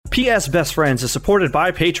PS Best Friends is supported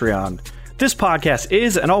by Patreon. This podcast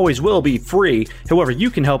is and always will be free. However, you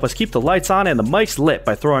can help us keep the lights on and the mics lit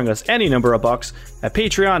by throwing us any number of bucks at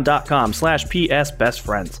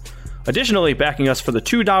patreon.com/psbestfriends. Additionally, backing us for the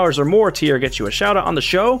 $2 or more tier gets you a shout out on the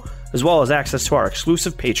show, as well as access to our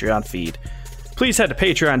exclusive Patreon feed. Please head to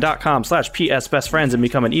patreon.com/psbestfriends and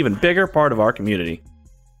become an even bigger part of our community.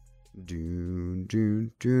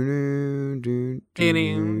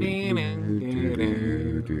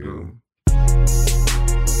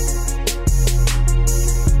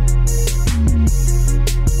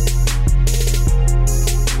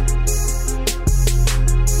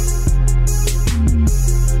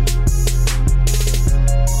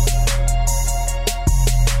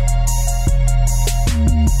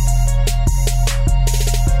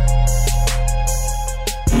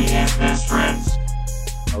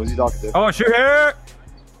 Who's he talking to? Oh, Shuhei!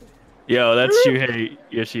 Yo, that's Shuhei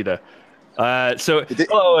Yoshida.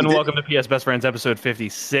 Hello and welcome to PS Best Friends episode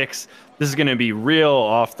 56. This is going to be real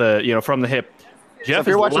off the, from the hip. Jeff, so if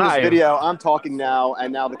you're watching live. this video, I'm talking now,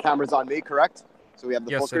 and now the camera's on me, correct? So we have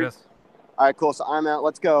the full screen? Yes. All right, cool. So I'm out.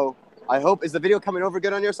 Let's go. I hope, is the video coming over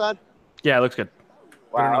good on your side? Yeah, it looks good.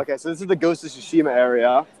 Wow, okay. So this is the Ghost of Tsushima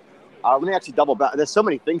area. Let me actually double back. There's so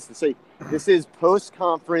many things to see. This is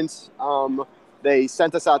post-conference. They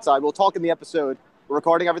sent us outside. We'll talk in the episode. We're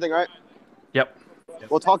recording everything, right? Yep.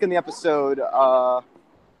 We'll talk in the episode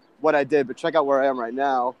what I did, but check out where I am right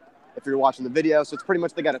now if you're watching the video. So it's pretty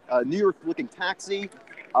much they got a New York-looking taxi,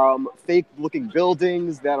 fake-looking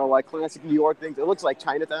buildings that are like classic New York things. It looks like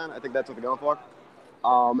Chinatown. I think that's what they're going for.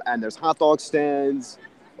 And there's hot dog stands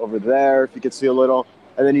over there, if you can see a little.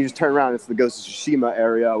 And then you just turn around. It's the Ghost of Tsushima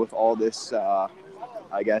area with all this,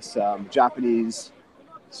 Japanese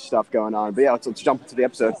stuff going on. But yeah, let's jump into the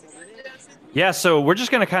episode. Yeah, so we're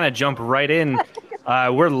just going to kind of jump right in.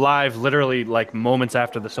 We're live literally like moments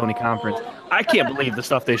after the Sony conference. I can't believe the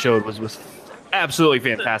stuff they showed was absolutely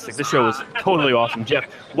fantastic. This show was totally awesome. Jeff,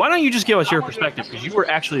 why don't you just give us your perspective, because you were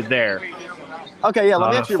actually there. Okay, yeah,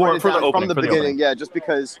 let me actually run it down from the beginning. Yeah, just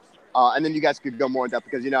because, and then you guys could go more in depth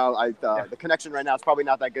because, the connection right now is probably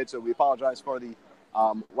not that good, so we apologize for the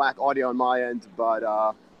whack audio on my end,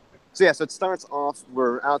 but... So it starts off,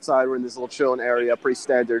 we're outside, we're in this little chilling area, pretty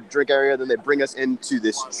standard drink area, then they bring us into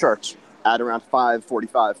this church at around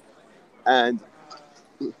 5:45. And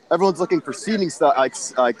everyone's looking for seating stuff, like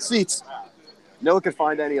seats. No one could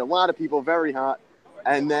find any, a lot of people, very hot.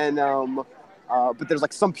 And then, but there's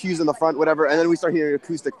like some pews in the front, whatever, and then we start hearing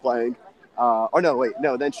acoustic playing.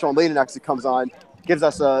 Then Sean Layden actually comes on, gives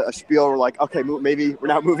us a spiel, we're like, okay, maybe we're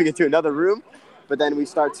now moving into another room. But then we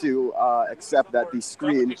start to accept that the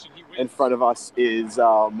screen in front of us is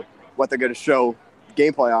what they're going to show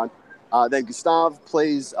gameplay on. Then Gustav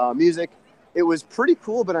plays music. It was pretty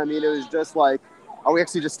cool, but I mean, it was just like, are we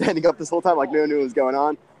actually just standing up this whole time? Like, no one knew what was going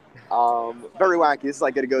on. Very wacky. This is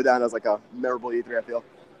like going to go down as like a memorable E3, I feel.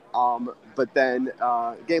 But then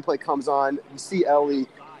gameplay comes on. We see Ellie.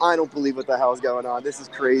 I don't believe what the hell is going on. This is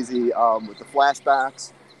crazy with the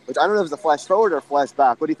flashbacks, which I don't know if it's a flash forward or a flash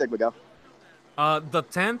back. What do you think, Miguel? The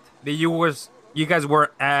tent that you guys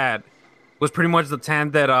were at was pretty much the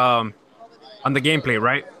tent that on the gameplay,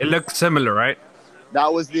 right? It looked similar, right?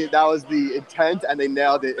 That was the intent, and they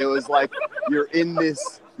nailed it. It was like you're in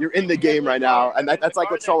the game right now, and that's like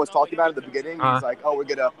what Sean was talking about at the beginning. He's like, oh, we're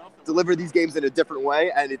gonna deliver these games in a different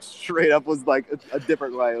way, and it straight up was like a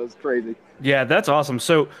different way. It was crazy. Yeah, that's awesome.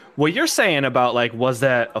 So what you're saying about like, was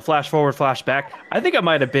that a flash forward, flash back? I think it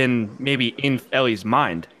might have been maybe in Ellie's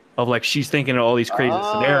mind. Of like she's thinking of all these crazy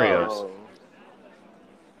scenarios,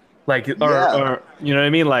 like or you know what I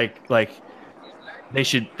mean, like they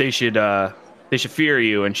should fear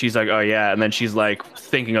you, and she's like, oh yeah, and then she's like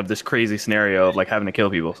thinking of this crazy scenario of like having to kill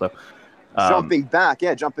people. So jumping back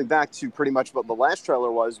to pretty much what the last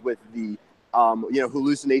trailer was with the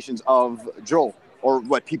hallucinations of Joel, or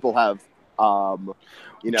what people have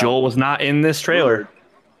Joel was not in this trailer.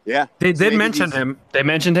 Yeah, they did mention him. They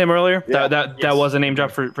mentioned him earlier. Yeah. That was a name drop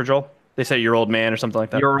for Joel. They said your old man or something like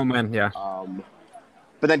that. Your old man, yeah.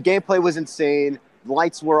 But then gameplay was insane.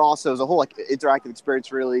 Lights were also, it was a whole like interactive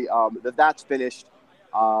experience. Really, that's finished.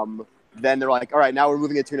 Then they're like, all right, now we're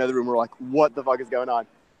moving into another room. We're like, what the fuck is going on?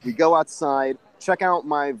 We go outside. Check out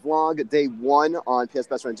my vlog day 1 on PS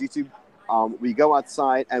Best Friends YouTube. We go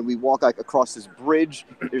outside and we walk like across this bridge.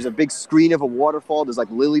 There's a big screen of a waterfall. There's like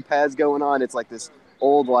lily pads going on. It's like this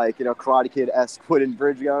old Karate Kid-esque wooden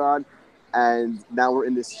bridge going on, and now we're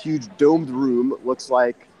in this huge domed room. Looks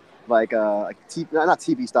like not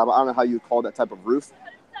TV style, but I don't know how you would call that type of roof.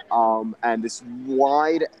 And this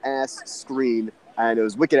wide ass screen, and it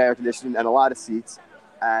was wicked air conditioning and a lot of seats.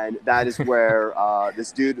 and that is where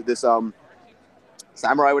this dude, this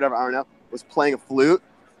samurai, whatever, I don't know, was playing a flute,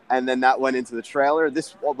 and then that went into the trailer.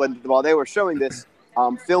 This while they were showing this,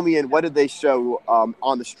 fill me in. What did they show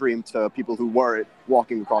on the stream to people who weren't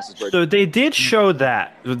walking across this bridge? So they did show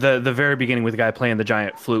that the very beginning with the guy playing the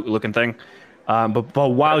giant flute looking thing.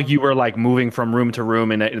 But while you were like moving from room to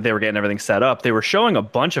room and they were getting everything set up, they were showing a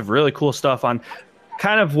bunch of really cool stuff on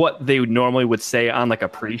kind of what they normally would say on like a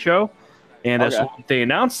pre-show. And Okay. they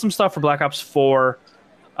announced some stuff for Black Ops 4.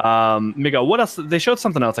 Miguel, what else? They showed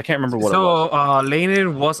something else. I can't remember what it was. So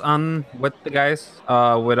Leonid was on with the guys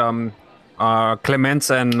with Clements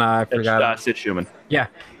and I forgot. Sid Schumann. Yeah,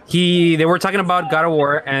 they were talking about God of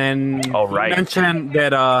War, and Oh, he right. mentioned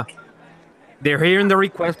that they're hearing the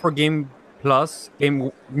request for New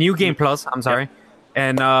Game Plus. I'm sorry,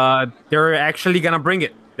 and they're actually gonna bring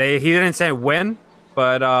it. He didn't say when,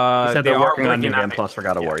 but They said they they're are working on New Game it. Plus for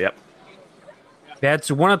God of War. Yep.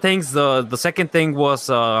 That's one of the things. The second thing was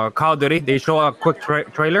Call of Duty. They show a quick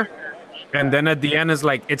trailer, and then at the end is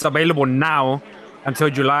like it's available now until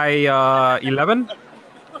July 11.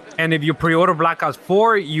 And if you pre-order Black Ops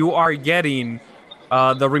 4, you are getting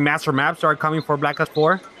the remaster maps that are coming for Black Ops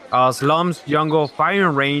 4. Slums, Jungle,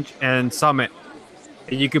 Firing Range, and Summit.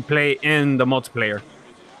 And you could play in the multiplayer.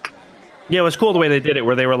 Yeah, it was cool the way they did it,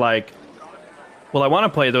 where they were like, well, I want to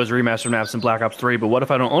play those remastered maps in Black Ops 3, but what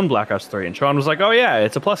if I don't own Black Ops 3? And Sean was like, oh yeah,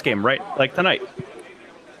 it's a Plus game, right? Like tonight.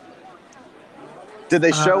 Did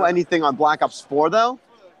they show anything on Black Ops 4 though?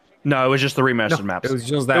 No, it was just the remastered maps. It was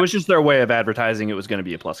just that. It was just their way of advertising it was going to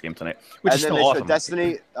be a Plus game tonight, which And is then still they awesome. showed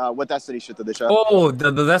Destiny. What Destiny shit did they show? Oh,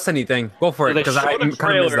 the Destiny thing. Go for it, They because I showed a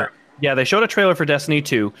kind of missed that. Yeah, they showed a trailer for Destiny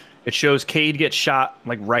 2. It shows Cade get shot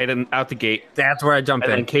like out the gate, That's where I jumped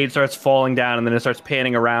and in. then Cade starts falling down, and then it starts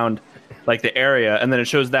panning around like the area, and then it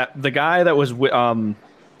shows that the guy that was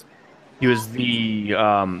he was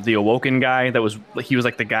the Awoken guy he was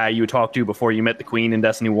like the guy you would talk to before you met the Queen in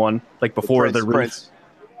Destiny 1, like before the roof. Prince.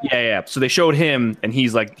 Yeah. So they showed him, and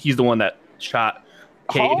he's the one that shot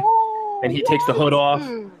Cade, and he takes the hood off.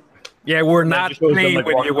 Yeah, we're that not just shows them, playing like,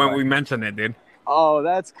 with you walking when by. we mentioned it, dude. Oh,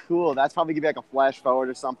 that's cool. That's probably give you like a flash forward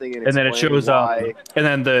or something, And then it explain shows why. and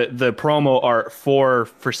then the promo art for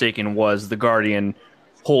Forsaken was the Guardian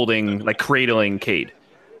holding, like, cradling Cade.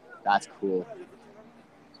 That's cool.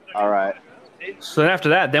 All right. So then after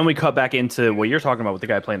that, then we cut back into what you're talking about with the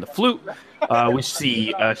guy playing the flute. We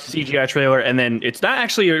see a CGI trailer, and then it's not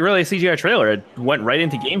actually really a CGI trailer. It went right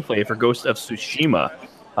into gameplay for Ghost of Tsushima.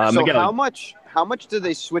 So Miguel, how much did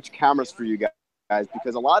they switch cameras for you guys?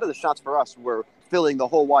 Because a lot of the shots for us were filling the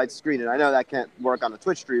whole wide screen, and I know that can't work on a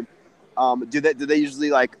Twitch stream. Do they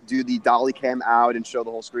usually like do the dolly cam out and show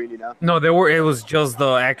the whole screen? You know? No, it was just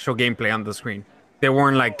the actual gameplay on the screen. They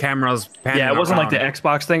weren't like cameras panning yeah, it wasn't like the around.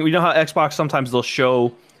 Xbox thing. You know how Xbox sometimes they'll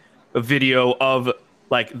show a video of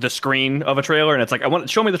like the screen of a trailer, and it's like,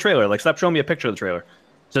 show me the trailer. Like, stop showing me a picture of the trailer.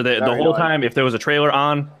 So the Very whole annoying. time, if there was a trailer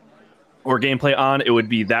on or gameplay on, it would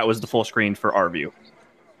be that was the full screen for our view.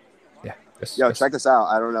 Yeah. Yo, check this out.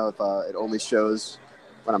 I don't know if it only shows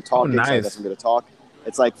when I'm talking. So I nice. guess I'm gonna talk.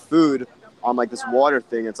 It's like food on like this water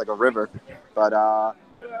thing. It's like a river, but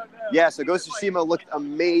yeah. So Ghost of Tsushima looked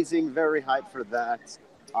amazing. Very hyped for that.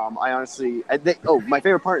 I honestly, my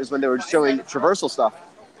favorite part is when they were showing traversal stuff,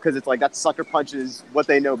 because it's like that sucker punch is what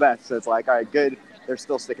they know best. So it's like, all right, good. They're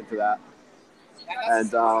still sticking to that. And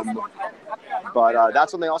but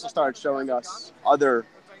that's when they also started showing us other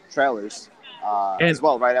trailers as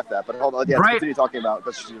well right after that. But hold on, yeah, let's Right. continue talking about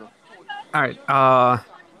Ghost of Tsushima. All right.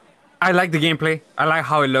 I like the gameplay. I like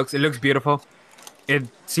how it looks. It looks beautiful. It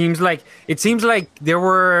seems like they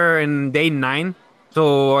were in day 9,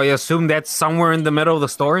 so I assume that's somewhere in the middle of the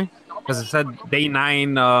story, because it said day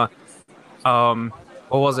 9. What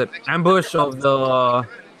was it? Ambush of the.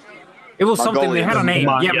 It was something. They had a name.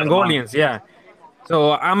 Mongolians. Yeah, Yeah, Mongolians. Yeah.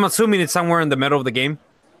 So I'm assuming it's somewhere in the middle of the game.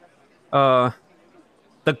 The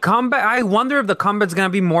combat. I wonder if the combat's gonna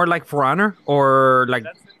be more like For Honor, or like.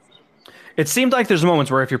 It seemed like there's moments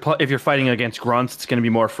where if you're fighting against grunts, it's going to be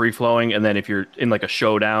more free flowing, and then if you're in like a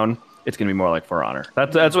showdown, it's going to be more like For Honor.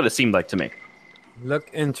 That's what it seemed like to me. Look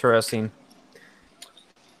interesting.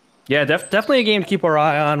 Yeah, definitely a game to keep our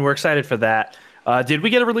eye on. We're excited for that. Did we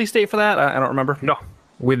get a release date for that? I don't remember. No,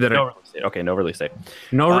 we didn't. No release date. Okay, no release date.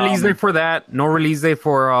 No release date for that. No release date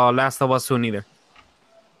for Last of Us soon either.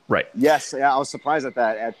 Right. Yes, yeah, I was surprised at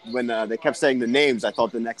that. When they kept saying the names, I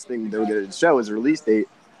thought the next thing they were going to show is a release date.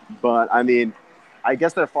 But I mean, I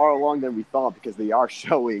guess they're far along than we thought, because they are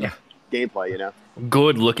showing gameplay. You know,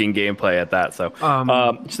 Good looking gameplay at that. So,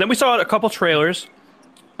 so then we saw a couple trailers.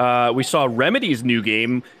 We saw Remedy's new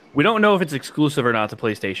game. We don't know if it's exclusive or not to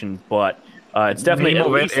PlayStation, but It's definitely Name at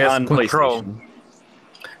of it least is on Control. PlayStation.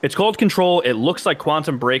 It's called Control. It looks like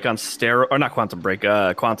Quantum Break on steroids, or not Quantum Break.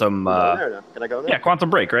 Quantum. Can I go there now? Can I go there? Yeah, Quantum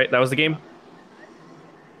Break. Right, that was the game.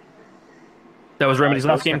 That was Remedy's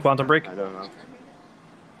last game, Quantum Break. I don't know.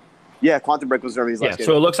 Yeah, Quantum Break was Remedy's last game.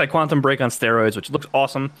 So it looks like Quantum Break on steroids, which looks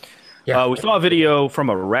awesome. Yeah. We saw a video from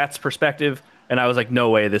a rat's perspective, and I was like, no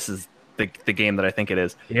way, this is the game that I think it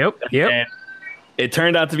is. Yep. And it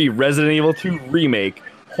turned out to be Resident Evil 2 Remake.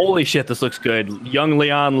 Holy shit, this looks good. Young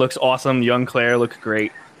Leon looks awesome. Young Claire looks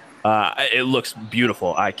great. It looks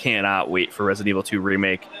beautiful. I cannot wait for Resident Evil 2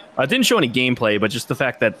 Remake. It didn't show any gameplay, but just the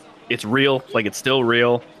fact that it's real, like it's still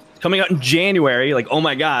real. It's coming out in January. Like, oh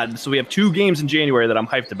my god. So we have 2 games in January that I'm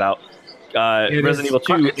hyped about. Resident Evil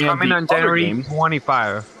 2 it's coming on January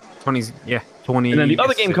 25. 20, yeah, 20. And then the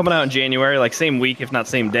other game coming out in January, like same week, if not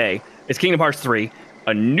same day, is Kingdom Hearts 3,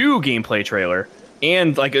 a new gameplay trailer,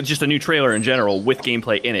 and like just a new trailer in general with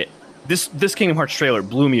gameplay in it. This Kingdom Hearts trailer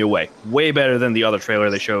blew me away. Way better than the other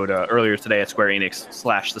trailer they showed earlier today at Square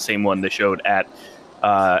Enix / the same one they showed at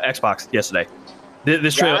Xbox yesterday.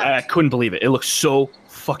 This trailer, I couldn't believe it. It looks so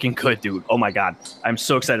fucking good, dude. Oh my god. I'm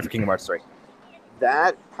so excited for Kingdom Hearts 3.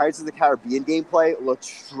 That Pirates of the Caribbean gameplay looked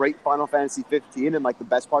straight Final Fantasy 15 and like the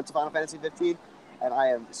best parts of Final Fantasy 15. And I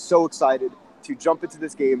am so excited to jump into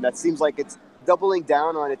this game that seems like it's doubling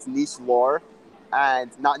down on its niche lore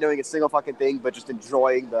and not knowing a single fucking thing, but just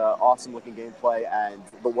enjoying the awesome looking gameplay and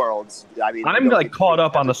the worlds. I mean, I'm like caught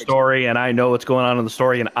up on the story, and I know what's going on in the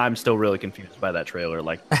story, and I'm still really confused by that trailer,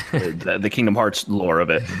 like the Kingdom Hearts lore of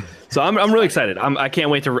it. So I'm really excited. I can't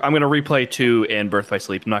wait to. I'm going to replay 2 and Birth by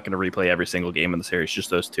Sleep. I'm not going to replay every single game in the series, just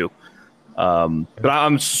those 2. But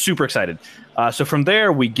I'm super excited. So from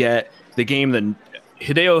there, we get the game that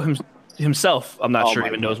Hideo himself, I'm not sure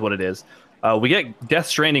even knows what it is. We get Death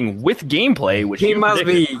Stranding with gameplay, which he must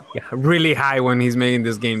be really high when he's making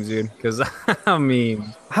this game, dude. Because I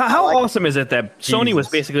mean, how awesome is it that Sony was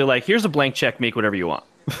basically like, "Here's a blank check, make whatever you want."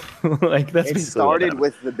 Like that's. It started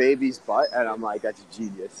with the baby's butt, and I'm like, "That's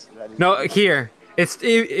genius." No, here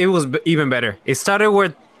it was even better. It started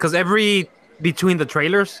with because between the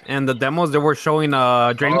trailers and the demos, they were showing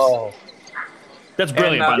Dreams. Oh. That's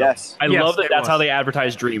brilliant. And, yes. I love that. That's how they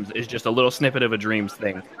advertise Dreams. Is just a little snippet of a Dreams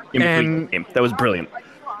thing in between the game. That was brilliant.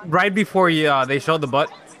 Right before they showed the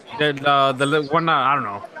butt, the little one, I don't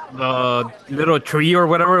know, the little tree or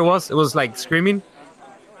whatever it was like screaming,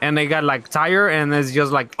 and they got like tired, and it's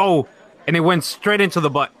just like and it went straight into the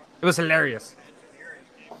butt. It was hilarious.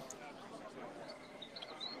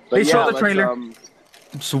 They showed the trailer.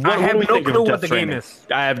 So what I have do we no think clue of what Death the game Stranding? is.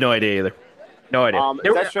 I have no idea either. No idea.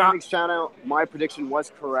 Death Stranding's channel, my prediction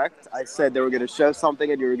was correct. I said they were going to show something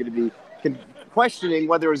and you were going to be questioning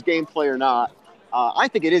whether it was gameplay or not. I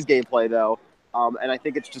think it is gameplay, though. And I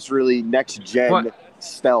think it's just really next-gen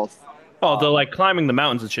stealth. Oh, the like climbing the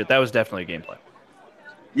mountains and shit. That was definitely gameplay.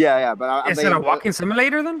 Yeah, but is it a walking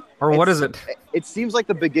simulator then, or what is it? It seems like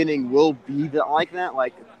the beginning will be like that,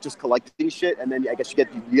 like just collecting shit, and then I guess you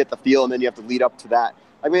get the feel, and then you have to lead up to that.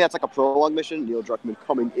 I mean, that's like a prologue mission. Neil Druckmann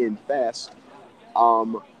coming in fast.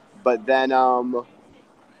 But then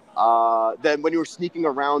when you were sneaking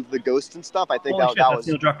around the ghost and stuff, I think that was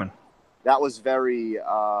Neil Druckmann. That was very.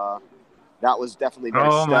 That was definitely very.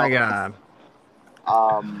 Oh my stealth.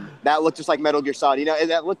 god. That looked just like Metal Gear Solid. You know, and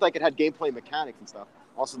that looked like it had gameplay mechanics and stuff.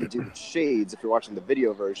 Also, the dude with shades, if you're watching the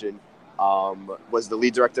video version, was the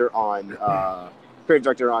lead director on creative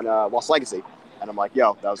director on Lost Legacy. And I'm like,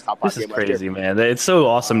 yo, that was top 5 This is game crazy, man. It's so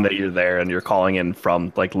awesome that you're there and you're calling in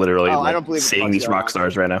from like literally I don't believe seeing these rock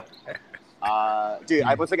stars right now. Dude,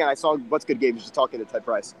 once again, I saw What's Good Games just talking to Ted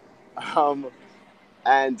Price. Where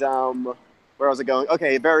was it going?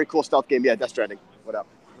 Okay, very cool stealth game. Yeah, Death Stranding. What up?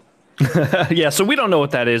 Yeah, so we don't know what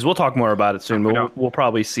that is. We'll talk more about it soon, but we'll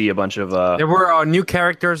probably see a bunch of... There were new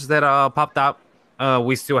characters that popped up.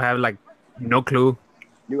 We still have like no clue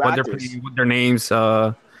what their names.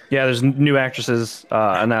 Yeah, there's new actresses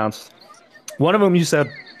announced. One of them you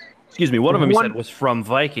said was from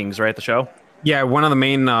Vikings, right? The show. Yeah, one of the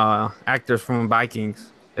main actors from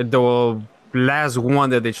Vikings. The last one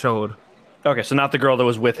that they showed. Okay, so not the girl that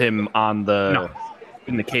was with him on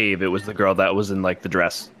in the cave. It was the girl that was in like the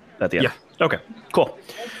dress at the end. Yeah. Okay, cool.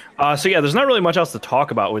 So yeah, there's not really much else to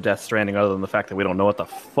talk about with Death Stranding other than the fact that we don't know what the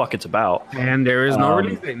fuck it's about. And there is no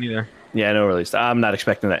release date either. Yeah, no release. I'm not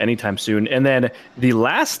expecting that anytime soon. And then the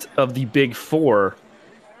last of the big 4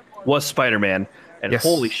 was Spider-Man. And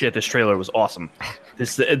holy shit, this trailer was awesome.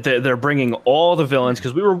 They're bringing all the villains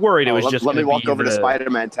because we were worried it was just. Let me walk over to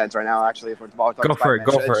Spider-Man tent right now. Actually, if we're talking go for Spider-Man.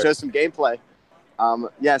 it. Go for it. Show some gameplay.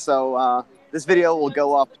 So this video will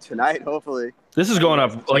go up tonight, hopefully. This is going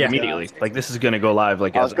up like Yeah. immediately. Like this is going to go live.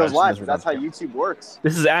 Like Oh, as it goes soon as live. we're That's how done. YouTube works.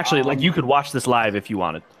 This is actually like you could watch this live if you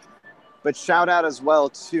wanted. But shout out as well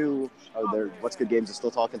to What's Good Games is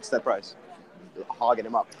still talking. Step Price, hogging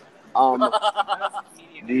him up.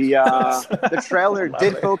 The trailer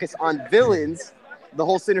did focus on villains, the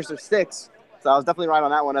whole Sinister Six. So I was definitely right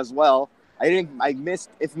on that one as well. I missed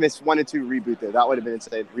Infamous 1 and 2 reboot there. That would have been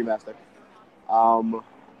insane remaster.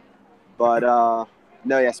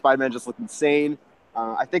 No, yeah, Spider-Man just looked insane.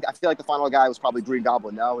 I feel like the final guy was probably Green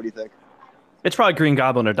Goblin. No, what do you think? It's probably Green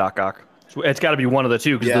Goblin or Doc Ock. It's got to be one of the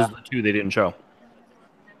two because those are the two they didn't show.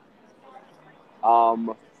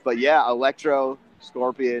 But yeah, Electro,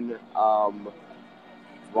 Scorpion,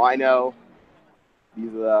 Rhino.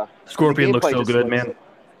 Scorpion looks so good, man.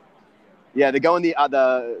 Yeah, they go in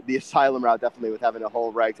the Asylum route definitely with having a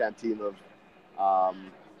whole ragtag team of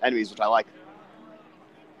enemies, which I like.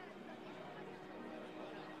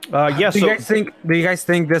 Yeah. Do you guys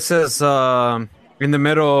think this is in the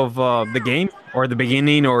middle of the game, or the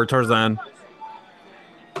beginning, or towards the end?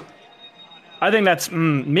 I think that's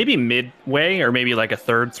maybe midway or maybe like a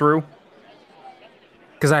third through.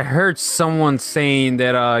 Because I heard someone saying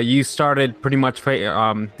that you started pretty much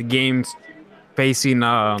the games facing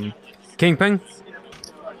Kingpin,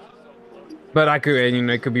 but it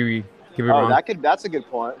could be wrong. That's a good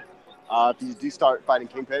point. If you do start fighting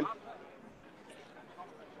Kingpin.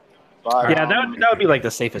 But, yeah, that would be like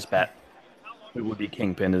the safest bet. It would be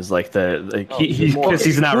Kingpin is like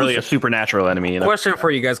he's not really a supernatural enemy. You know? Question for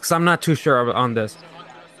you guys, because I'm not too sure on this.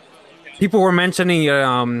 People were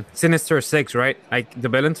mentioning Sinister Six, right? Like the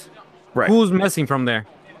villains. Right. Who's missing from there?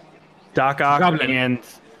 Doc Ock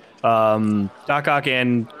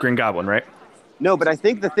and Green Goblin, right? No, but I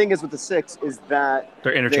think the thing is with the Six is that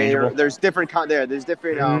they're interchangeable. There's different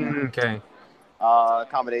Okay.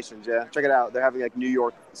 combinations. Yeah, check it out. They're having like New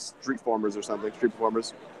York street performers or something. Street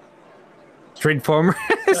performers. Street performers.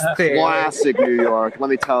 Classic New York. Let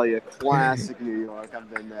me tell you, classic New York.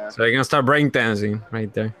 I've been there. So you're gonna start breakdancing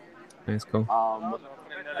right there. That's cool.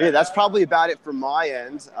 Yeah, that's probably about it from my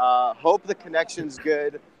end. Hope the connection's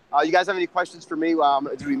good. You guys have any questions for me?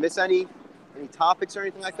 Did we miss any topics or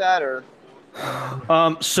anything like that, or?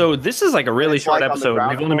 So this is like a really short like episode.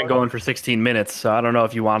 We've only been going for 16 minutes, so I don't know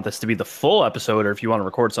if you want this to be the full episode or if you want to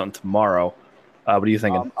record something tomorrow. What are you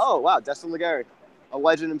thinking? Oh wow, Destin Legary, a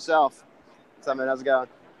legend himself. What's up, man? How's it going?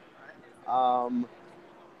 I'm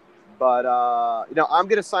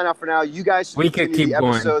gonna sign off for now. You guys should can keep the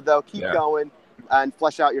episode going. Though. Keep going and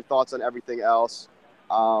flesh out your thoughts on everything else.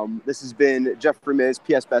 This has been Jeffrey Miz,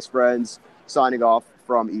 PS Best Friends, signing off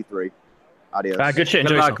from E3. Adios. Good shit.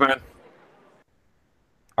 Good Enjoy luck, man.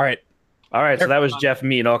 All right. So that was Jeff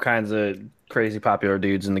meeting all kinds of crazy popular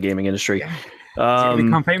dudes in the gaming industry.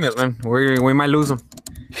 Become famous, man. We might lose them.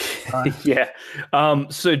 Yeah.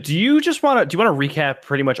 So do you want to recap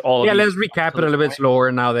pretty much all of Yeah, these? let's recap it a little bit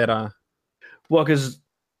slower now that Well, because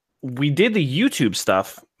we did the YouTube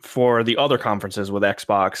stuff for the other conferences with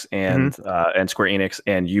Xbox and Square Enix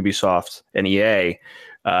and Ubisoft and EA.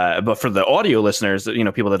 But for the audio listeners,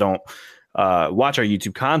 people that don't watch our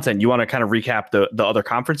YouTube content, you want to kind of recap the other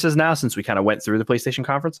conferences now, since we kind of went through the PlayStation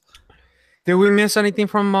conference? Did we miss anything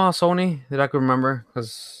from Sony that I could remember?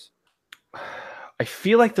 Because I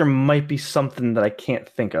feel like there might be something that I can't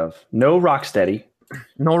think of. No Rocksteady.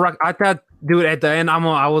 no rock. I thought, dude, at the end,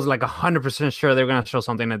 I was like 100% sure they were gonna show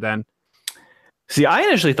something at the end. See, I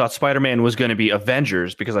initially thought Spider-Man was going to be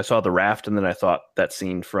Avengers because I saw the raft, and then I thought that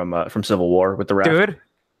scene from Civil War with the raft. Dude,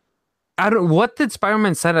 what did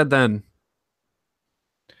Spider-Man say at the end?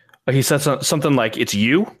 He said something like "It's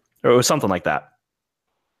you," or it was something like that.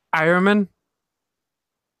 Iron Man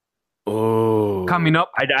Oh, coming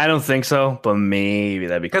up? I don't think so, but maybe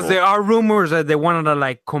that'd be cool. Because there are rumors that they wanted to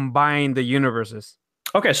like combine the universes.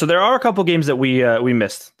 Okay, so there are a couple games that we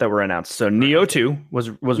missed that were announced. So Neo 2 was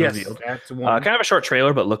revealed. That's one. Kind of a short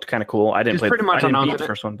trailer, but looked kind of cool. I didn't beat the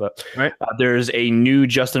first one, but right. There's a new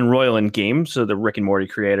Justin Roiland game. So the Rick and Morty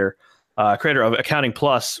creator of Accounting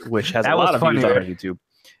Plus, which has a lot of views on YouTube,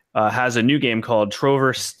 has a new game called Trover.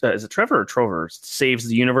 Is it Trevor or Trover Saves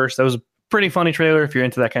the Universe? That was a pretty funny trailer if you're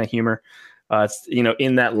into that kind of humor. It's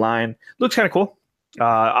in that line. Looks kind of cool.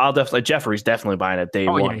 Jeffrey's definitely buying it day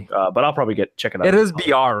one. Yeah. But I'll probably check it out. It is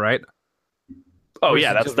VR, right? Oh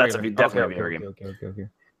yeah, that's definitely a VR game. Okay.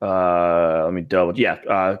 Let me double. Yeah,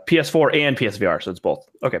 PS4 and PSVR, so it's both.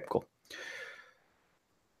 Okay, cool.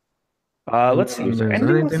 Let's see. Is there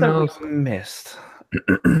anything else we missed?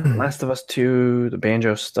 Last of Us 2, the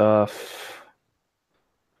Banjo stuff.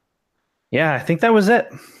 Yeah, I think that was it.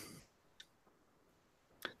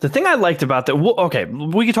 The thing I liked about that, okay,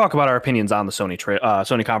 we can talk about our opinions on the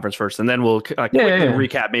Sony conference first, and then we'll quickly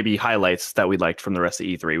recap maybe highlights that we liked from the rest of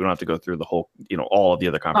E3. We don't have to go through the whole, all of the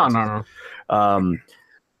other conferences. No.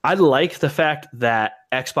 I like the fact that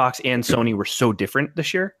Xbox and Sony were so different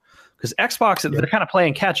this year, because Xbox, they're kind of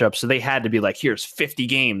playing catch up, so they had to be like, here's 50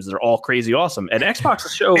 games, they're all crazy awesome. And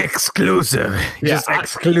Xbox's show exclusive,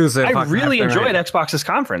 exclusive. I really enjoyed Xbox's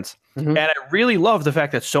conference, and I really love the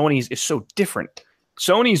fact that Sony's is so different.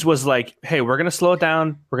 Sony's was like, hey, we're going to slow it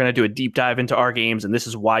down. We're going to do a deep dive into our games, and this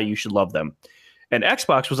is why you should love them. And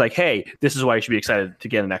Xbox was like, hey, this is why you should be excited to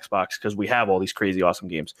get an Xbox, because we have all these crazy, awesome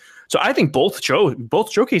games. So I think both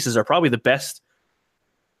showcases are probably the best.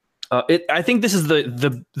 I think this is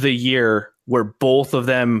the year where both of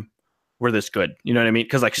them were this good. You know what I mean?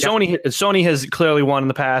 Because Sony has clearly won in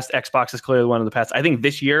the past. Xbox has clearly won in the past. I think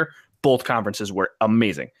this year, both conferences were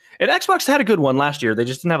amazing. And Xbox had a good one last year. They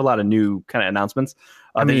just didn't have a lot of new kind of announcements.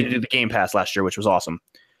 They did the Game Pass last year, which was awesome.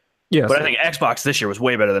 Yes. But I think Xbox this year was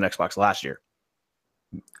way better than Xbox last year.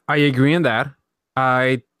 I agree on that.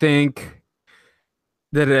 I think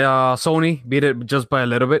that Sony beat it just by a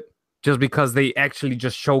little bit, just because they actually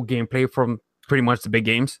just show gameplay from pretty much the big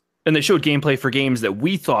games. And they showed gameplay for games that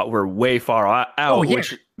we thought were way far out,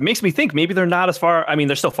 which makes me think maybe they're not as far. I mean,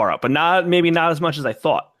 they're still far out, but maybe not as much as I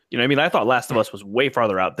thought. You know what I mean? I thought Last of Us was way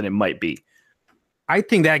farther out than it might be. I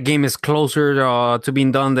think that game is closer to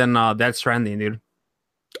being done than Death Stranding, dude.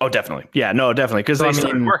 Oh, definitely. Yeah, no, definitely. Because they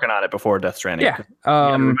started working on it before Death Stranding. Yeah.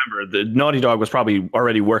 Remember, the Naughty Dog was probably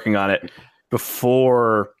already working on it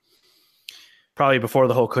before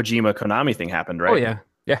the whole Kojima Konami thing happened, right? Oh, yeah.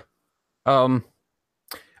 Yeah. All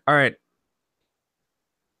right.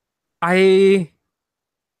 I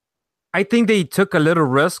think they took a little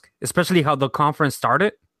risk, especially how the conference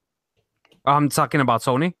started. I'm talking about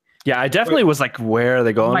Sony. Yeah, I definitely was like, where are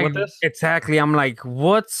they going with this? Exactly. I'm like,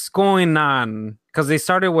 what's going on? Because they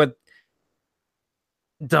started with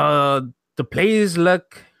the plays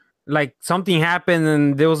look like something happened,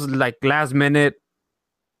 and there was like last minute,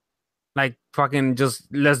 like fucking just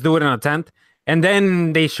let's do it in a tent. And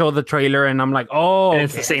then they show the trailer, and I'm like, oh, and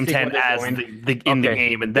it's the same tent as the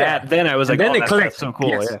game, and then I was like, then it clicked. That's so cool.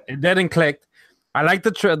 Yes, yeah. It didn't click. I like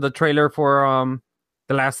the trailer for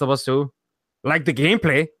The Last of Us 2. Like the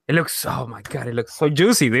gameplay, it looks, oh my god, it looks so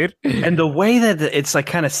juicy, dude. And the way that it's like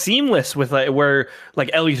kind of seamless with like where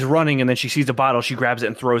like Ellie's running and then she sees the bottle, she grabs it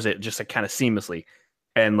and throws it just like kind of seamlessly.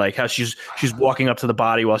 And like how she's walking up to the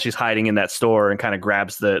body while she's hiding in that store and kind of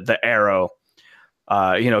grabs the arrow,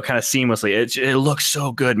 kind of seamlessly. It looks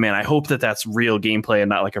so good, man. I hope that that's real gameplay and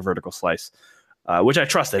not like a vertical slice, which I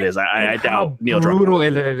trust it is. I doubt Neil Druckmann. Brutal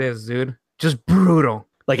it is, dude. Just brutal.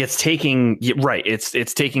 Like it's taking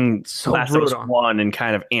it's taking Last of Us 1 and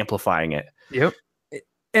kind of amplifying it. Yep.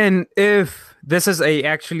 And if this is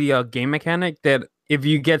actually a game mechanic that if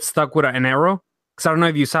you get stuck with an arrow, because I don't know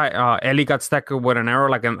if you saw Ellie got stuck with an arrow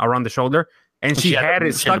like around the shoulder, and she had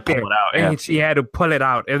it stuck there, and she had to pull it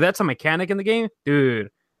out. If that's a mechanic in the game,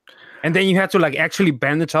 dude. And then you have to like actually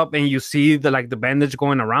bandage up, and you see the bandage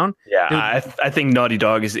going around. Yeah, I think Naughty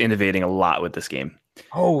Dog is innovating a lot with this game.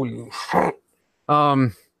 Holy shit.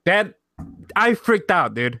 That I freaked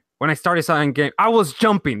out, dude. When I started selling game, I was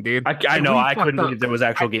jumping, dude. I know. I couldn't believe there was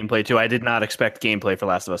actual gameplay too. I did not expect gameplay for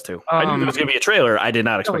Last of Us 2. I knew there was going to be a trailer. I did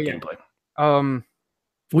not expect gameplay.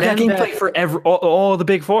 We got gameplay for all the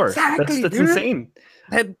big four. Exactly, that's insane.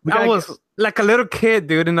 I was like a little kid,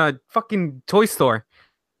 dude, in a fucking toy store.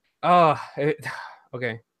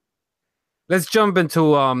 Okay. Let's jump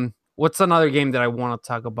into what's another game that I want to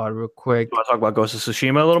talk about real quick? You want to talk about Ghost of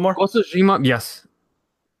Tsushima a little more? Ghost of Tsushima, yes.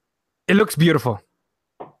 It looks beautiful.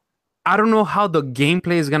 I don't know how the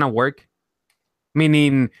gameplay is gonna work.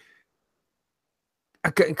 Meaning,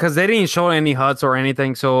 because they didn't show any HUDs or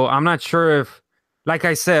anything, so I'm not sure if, like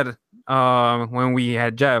I said, when we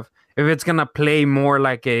had Jeff, if it's gonna play more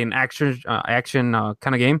like an action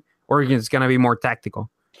kind of game, or it's gonna be more tactical.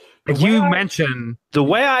 Like you mentioned, the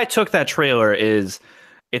way I took that trailer is,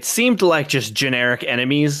 it seemed like just generic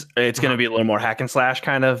enemies. It's gonna be a little more hack and slash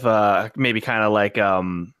kind of, maybe kind of like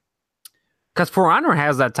because For Honor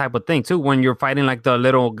has that type of thing too. When you're fighting like the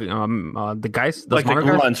little the guys, like the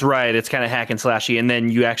grunts, right? It's kind of hack and slashy, and then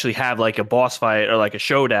you actually have like a boss fight or like a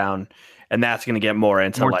showdown, and that's going to get more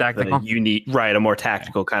into like tactical. A more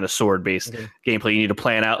tactical kind of sword based gameplay. You need to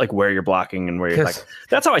plan out like where you're blocking and where you're like.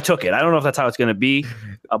 That's how I took it. I don't know if that's how it's going to be,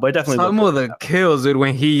 but definitely some of the kills, dude.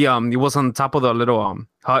 When he was on top of the little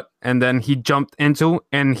hut, and then he jumped into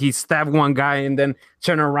and he stabbed one guy, and then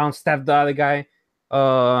turned around, stabbed the other guy.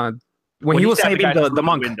 When he was saving the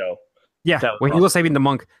monk. Window. Yeah, when he was saving the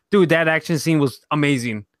monk. Dude, that action scene was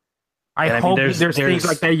amazing. I And, hope there's things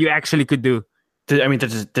like that you actually could do. I mean,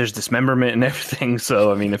 there's dismemberment and everything.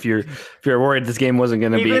 So I mean, if you're worried this game wasn't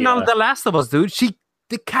going to be Even on The Last of Us, dude, she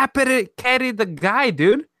decapitated the guy,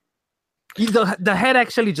 dude. The head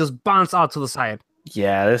actually just bounced out to the side.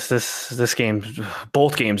 yeah, this game,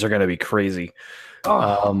 both games are going to be crazy.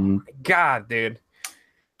 Oh God, dude.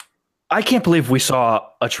 I can't believe we saw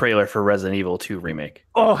a trailer for Resident Evil 2 remake.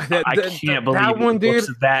 Oh, I can't believe that one, it dude.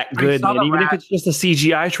 looks that good. saw And the even if rat. it's just a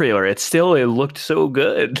CGI trailer, it looked so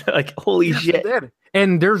good. Like holy Yes, shit. it did.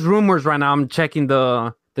 And there's rumors right now. I'm checking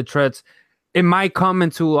the threads. It might come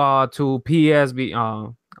into to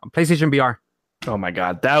PSB PlayStation VR. Oh my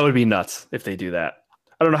god, that would be nuts if they do that.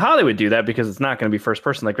 I don't know how they would do that because it's not going to be first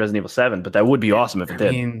person like Resident Evil 7, but that would be awesome if it I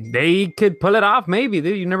did. mean, they could pull it off, maybe,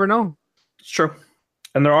 dude. You never know. It's true.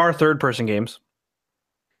 And there are third person games.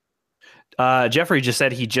 Jeffrey just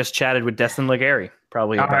said he just chatted with Destin Legary.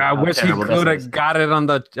 Probably. I about how wish he terrible could Destin have is. got it on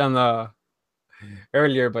the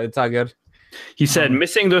earlier, but it's all good. He said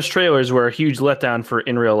missing those trailers were a huge letdown for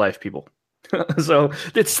in real life people. So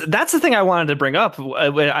that's the thing I wanted to bring up.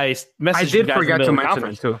 When I messaged I you did guys in the forget middle to of the mention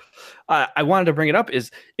conference. it too. I wanted to bring it up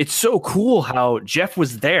is it's so cool how Jeff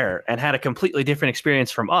was there and had a completely different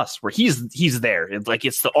experience from us, where he's there. It's like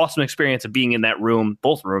it's the awesome experience of being in that room,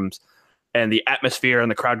 both rooms, and the atmosphere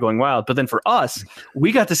and the crowd going wild. But then for us,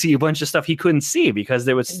 we got to see a bunch of stuff he couldn't see because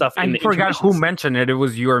there was stuff in I the forgot who intermissions. mentioned it. It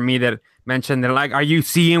was you or me that mentioned it. Like, are you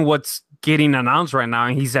seeing what's getting announced right now?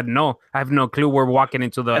 And he said, no, I have no clue. We're walking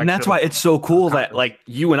into the And that's why it's so cool that like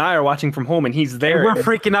you and I are watching from home and he's there. we're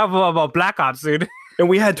freaking out about Black Ops, dude. And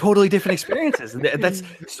we had totally different experiences. And that's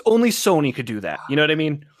only Sony could do that. You know what I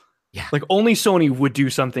mean? Yeah. Like only Sony would do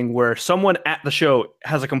something where someone at the show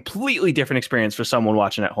has a completely different experience for someone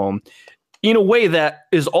watching at home in a way that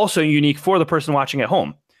is also unique for the person watching at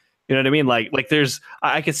home. You know what I mean? Like there's,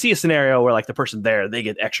 I could see a scenario where like the person there, they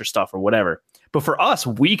get extra stuff or whatever. But for us,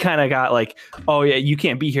 we kind of got like, oh yeah, you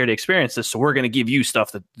can't be here to experience this. So we're going to give you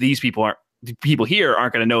stuff that the people here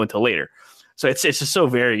aren't going to know until later. So it's just so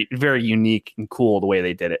very, very unique and cool the way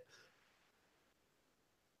they did it.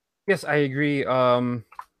 Yes, I agree. I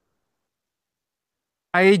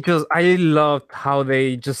loved how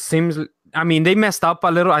they just seems. I mean, they messed up a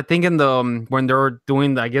little. I think in the when they were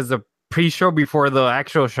doing, I guess, the pre-show before the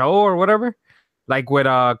actual show or whatever, like with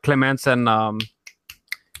Clements and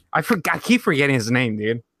I keep forgetting his name,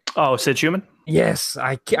 dude. Oh, Sid Schumann? Yes,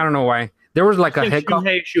 I don't know why. There was like a hiccup.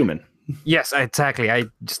 Hey, Schumann. Yes, exactly. I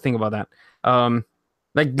just think about that.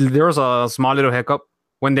 Like there was a small little hiccup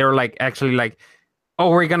when they were like actually like, oh,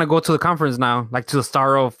 we're gonna go to the conference now, like to the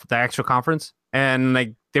start of the actual conference, and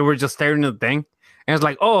like they were just staring at the thing, and it's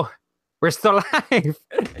like, oh, we're still live.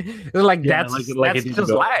 It's like Yeah, that's like that's it just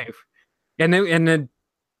go. live, and then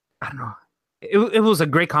I don't know. It was a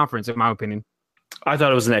great conference in my opinion. I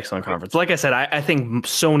thought it was an excellent conference. Like I said, I think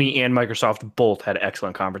Sony and Microsoft both had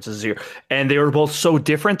excellent conferences this year, and they were both so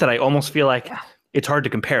different that I almost feel like it's hard to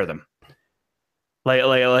compare them. So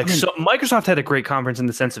Microsoft had a great conference in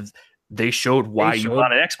the sense of they showed why you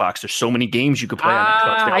want an Xbox. There's so many games you could play on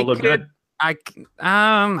Xbox. They all look good. I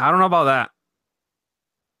don't know about that.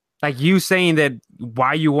 Like you saying that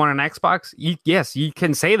why you want an Xbox? Yes, you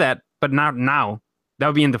can say that, but not now. That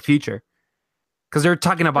would be in the future. Because they're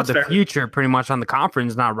talking about That's the fair. future pretty much on the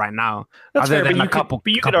conference, not right now. That's Other fair, than but a you couple.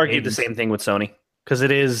 could couple argue the games. same thing with Sony because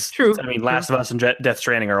it is True. I mean, Last of Us and Death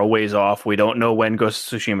Stranding are a ways off. We don't know when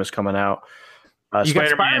Ghost of Tsushima is coming out. You got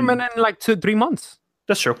Spider-Man in like 2-3 months.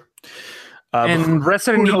 That's true. And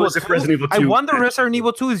Resident who Evil knows if 2. Resident Evil I 2 wonder Resident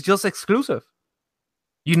Evil 2 is just exclusive.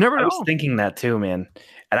 You never I know. was thinking that too, man.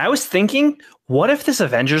 And I was thinking, what if this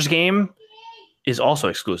Avengers game is also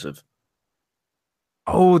exclusive?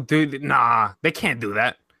 Oh, dude, nah, they can't do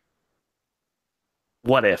that.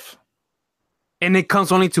 What if? And it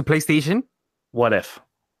comes only to PlayStation, What if?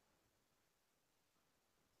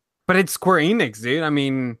 but it's Square Enix, dude. I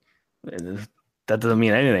mean, That doesn't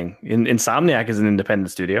mean anything. Insomniac is an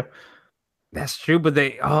independent studio. that's true, but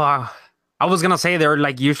I was gonna say they're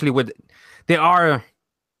like usually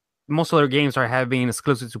most of their games are having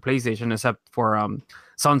exclusive to PlayStation except for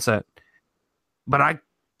Sunset. But I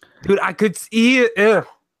could see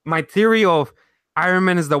my theory of Iron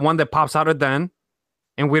Man is the one that pops out at the end,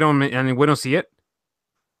 and we don't see it.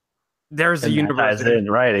 There's a And that universe, ties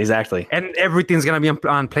in, right? Exactly. and everything's gonna be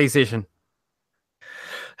on PlayStation.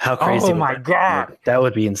 How crazy! Oh would my that be? God. That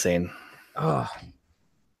would be insane. Oh,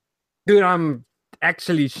 dude, I'm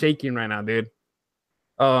actually shaking right now, dude.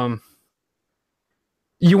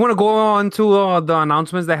 You want to go on to the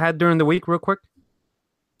announcements they had during the week real quick?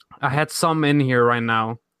 I had some in here right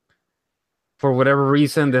now. for whatever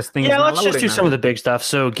reason, this thing. Yeah, is not let's just do loading some now. of the big stuff.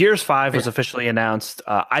 So Gears 5 was officially announced.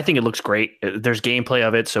 I think it looks great. There's gameplay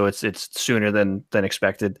of it, so it's sooner than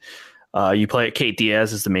expected. You play it. Kate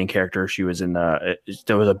Diaz is the main character. She was in.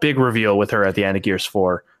 There was a big reveal with her at the end of Gears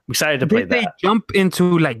 4. I'm excited to play Did they that. jump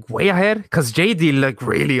into like way ahead? Because JD looked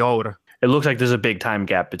really old. It looks like there's a big time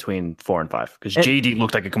gap between 4 and 5 because JD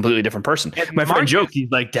looked like a completely different person. My friend joked,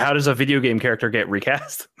 he's like, "How does a video game character get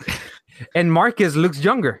recast?" And Marcus looks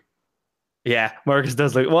younger. Yeah, Marcus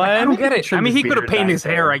does look. Well, I don't get it. trim I mean, his he could have beard painted his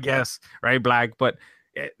back hair, there. I guess, right, black. But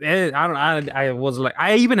I was like,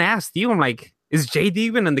 I even asked you, I'm like, is JD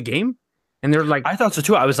even in the game? And they're like, I thought so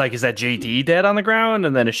too. I was like, "Is that JD dead on the ground?"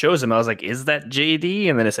 And then it shows him. I was like, "Is that JD?"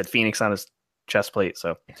 And then it said Phoenix on his chest plate.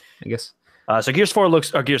 So I guess. So Gears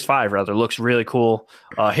 5 rather looks really cool.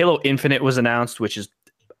 Halo Infinite was announced, which is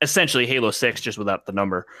essentially Halo 6 just without the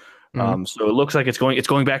number. So it looks like it's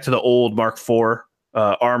going back to the old Mark IV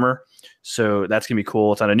armor. So that's gonna be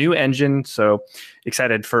cool. It's on a new engine. So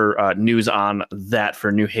excited for news on that for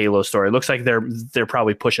a new Halo story. It looks like they're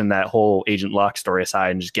probably pushing that whole Agent Locke story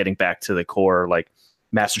aside and just getting back to the core, like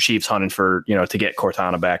Master Chief's hunting for to get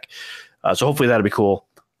Cortana back. So hopefully that'll be cool.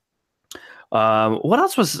 What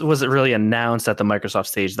else was it really announced at the Microsoft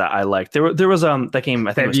stage that I liked? There was that game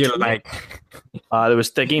I think it was Tunic. There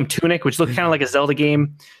was the game Tunic, which looked kind of like a Zelda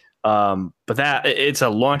game, but that it's a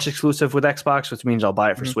launch exclusive with Xbox, which means I'll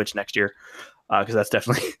buy it for Switch next year because that's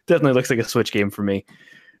definitely looks like a Switch game for me.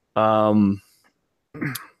 What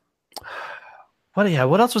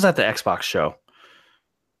else was at the Xbox show?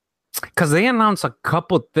 Because they announced a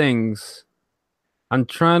couple things. I'm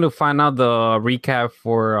trying to find out the recap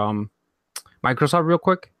for Microsoft real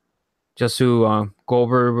quick, just to go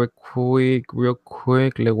over real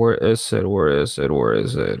quick. Like, where is it?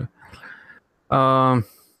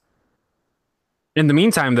 In the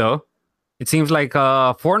meantime, though, it seems like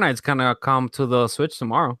Fortnite's gonna come to the Switch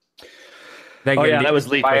tomorrow. That was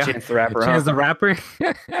leaked by Chance the Rapper. Chance the Rapper.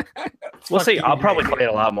 We'll see. I'll probably play it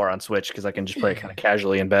a lot more on Switch because I can just play it kind of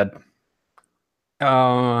casually in bed.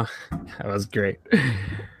 That was great.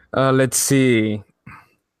 Let's see.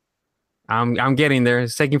 I'm getting there.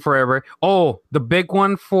 It's taking forever. Oh, the big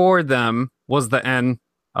one for them was the end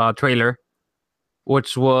trailer,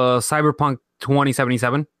 which was Cyberpunk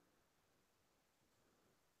 2077.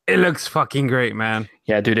 It looks fucking great, man.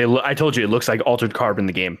 Yeah, dude. I told you it looks like Altered Carbon,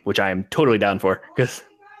 the game, which I am totally down for. Because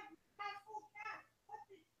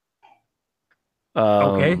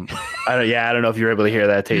okay. I don't know if you're able to hear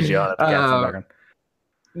that, Teji.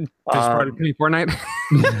 Just probably playing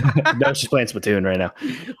Fortnite. No, she's playing Splatoon right now.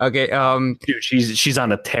 Okay. Dude, she's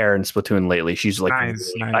on a tear in Splatoon lately. She's like,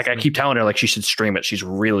 nice. I keep telling her like she should stream it. She's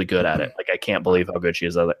really good at it. Like I can't believe how good she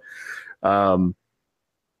is at it.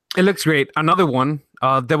 It looks great. Another one,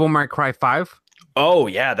 Devil May Cry 5. Oh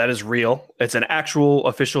yeah, that is real. It's an actual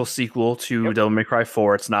official sequel to Devil May Cry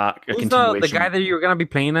 4. It's not a continuation. The guy that you were gonna be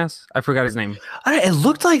playing as? I forgot his name. It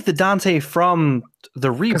looked like the Dante from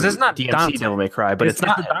the reboot. It's not DMC Dante. Devil May Cry, but it's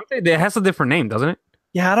not Dante. It has a different name, doesn't it?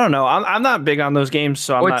 Yeah, I don't know. I'm not big on those games,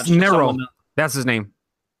 so I'm not. It's Nero. That's his name.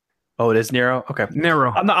 Oh, it is Nero. Okay,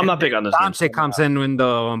 Nero. I'm not big on those games. Dante comes in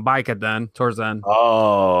the bike towards the end.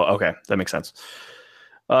 Oh, okay, that makes sense.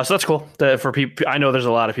 So that's cool. For people, I know there's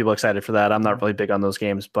a lot of people excited for that. I'm not really big on those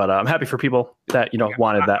games, but I'm happy for people that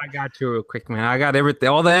wanted that. I got you real quick, man. I got everything,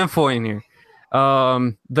 all the info in here.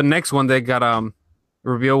 The next one they got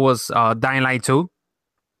revealed was Dying Light 2.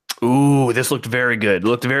 Ooh, this looked very good.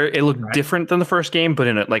 It looked different than the first game, but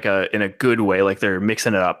in a good way. Like they're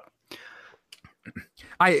mixing it up.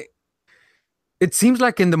 It seems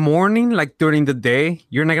like in the morning, like during the day,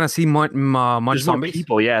 you're not gonna see much There's more zombies.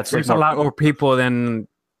 people. Yeah, There's a lot more people than.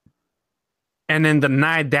 And in the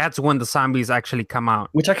night, that's when the zombies actually come out.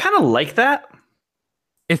 Which I kind of like that.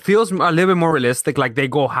 It feels a little bit more realistic, like they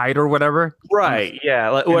go hide or whatever. Right, yeah.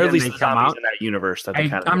 Or at least they the come zombies out. in that universe that they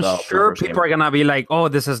kind of I'm developed for the sure first people game. are gonna be like, "Oh,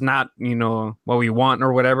 this is not, what we want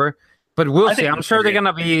or whatever." But we'll I see. think I'm it's sure gonna they're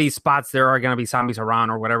gonna be spots there are gonna be zombies around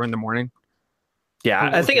or whatever in the morning.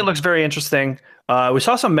 Yeah, I think it looks very interesting. We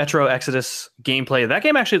saw some Metro Exodus gameplay. That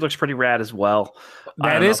game actually looks pretty rad as well.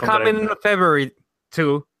 That is coming in February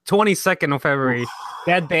too. 22nd of February.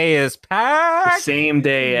 That day is The packed. same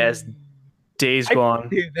day as Days Gone,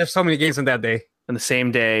 Dude, there's so many games on that day. and the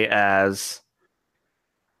same day as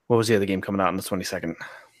what was the other game coming out on the 22nd?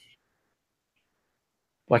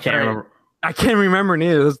 Well, I can't remember. I can't remember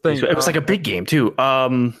neither. This thing. It was like a big game too.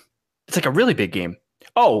 It's like a really big game.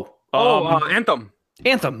 Anthem.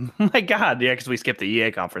 Anthem. My God, yeah, because we skipped the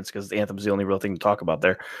EA conference because Anthem's the only real thing to talk about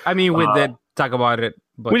there. I mean, we did talk about it,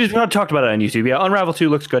 but We just talked about it on YouTube. Yeah, Unravel 2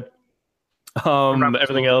 looks good.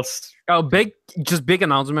 Everything else. Big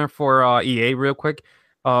announcement for EA real quick.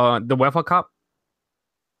 The UEFA Cup.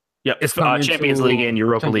 Yep. It's coming Champions to League and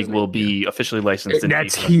Europa Champions League will League, be officially licensed.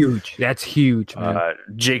 That's FIFA. huge. That's huge, man.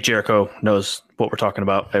 Jake Jericho knows what we're talking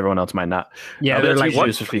about. Everyone else might not. Yeah, they're like,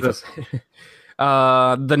 what? For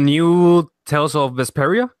FIFA. The new Tales of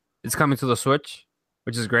Vesperia is coming to the Switch,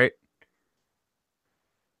 which is great.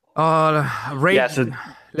 So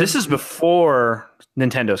this is before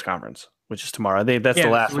Nintendo's conference, which is tomorrow. That's the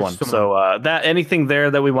last one. So that anything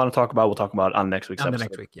there that we want to talk about, we'll talk about on next week's episode.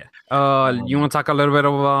 Next week, yeah. You want to talk a little bit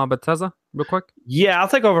of Bethesda real quick? Yeah, I'll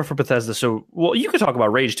take over for Bethesda. So, you could talk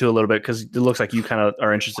about Rage 2 a little bit because it looks like you kind of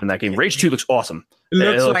are interested in that game. Rage 2 looks awesome. It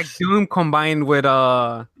looks like Doom combined with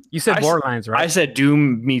you said Borderlands, right? I said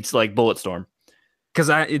Doom meets like Bulletstorm.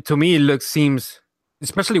 Because to me, it seems,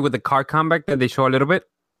 especially with the car combat that they show a little bit,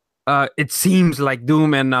 it seems like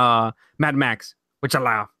Doom and Mad Max, which I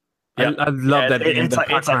love. Yeah. I love that. It's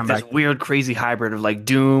like this weird, crazy hybrid of like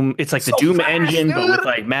Doom. It's like the Doom engine, but with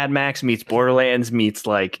like Mad Max meets Borderlands meets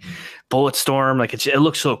like Bulletstorm. Like it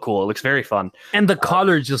looks so cool. It looks very fun. And the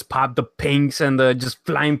colors just pop, the pinks and the just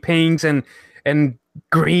flying pinks and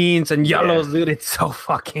greens and yellows, dude. It's so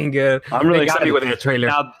fucking good. I'm really excited with the trailer.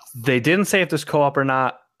 Now they didn't say if there's co-op or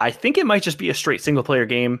not. I think it might just be a straight single player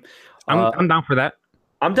game. I'm down for that.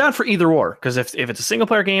 I'm down for either or because if it's a single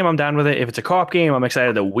player game, I'm down with it. If it's a co-op game, I'm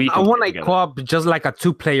excited that we. I want like co-op, just like a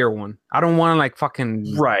 2-player one. I don't want to like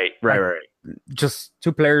fucking right. Just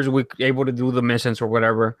 2 players, we able to do the missions or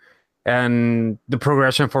whatever, and the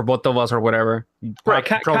progression for both of us or whatever. Right,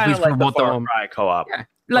 kind of like the Far Cry co-op. Yeah.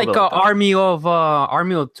 Like Army of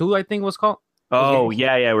 2, I think was called. Oh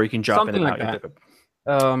yeah, where you can drop something in and like that.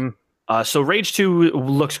 So Rage 2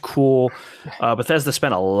 looks cool. Bethesda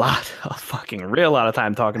spent a lot of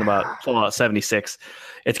time talking about Fallout 76.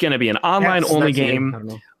 It's going to be an online-only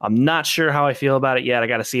game. I'm not sure how I feel about it yet. I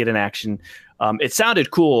got to see it in action. It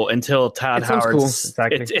sounded cool until Todd Howard. Cool.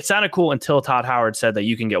 Exactly. It sounded cool until Todd Howard said that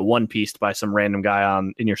you can get one pieced by some random guy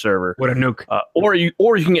in your server. What a nuke! Or you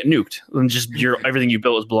can get nuked and just everything you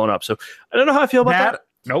built is blown up. So I don't know how I feel about that.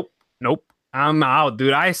 Nope. I'm out,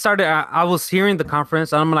 dude. I was hearing the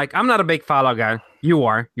conference, and I'm like, I'm not a big Fallout guy. You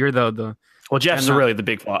are. You're the. Well, Jeff's really the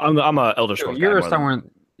big Fallout. I'm a Elder Scrolls guy. You're a Star Wars,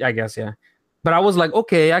 I guess, yeah. But I was like,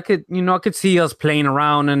 okay, I could see us playing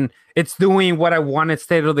around, and it's doing what I wanted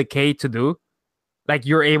State of Decay to do. Like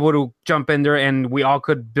you're able to jump in there, and we all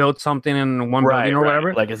could build something in one building or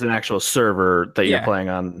whatever. Like it's an actual server that you're playing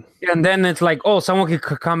on. And then it's like, oh, someone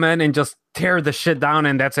could come in and just tear the shit down,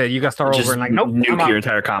 and that's it. You got to start over, and like, nope, nuke your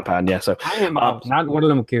entire compound. Yeah, so I am not what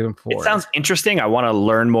I'm looking for. It sounds interesting. I want to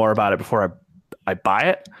learn more about it before I buy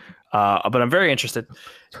it. But I'm very interested.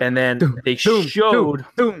 And then they showed Doom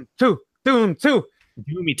 2. Doom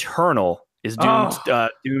Eternal is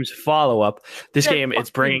Doom's follow-up. This game, it's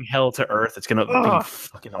bringing hell to earth. It's gonna be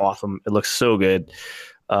fucking awesome. It looks so good.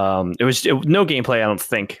 It was no gameplay. I don't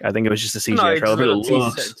think. I think it was just a CGI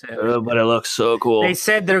trailer. But it looks so cool. They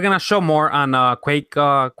said they're gonna show more on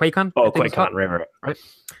QuakeCon. Oh, QuakeCon,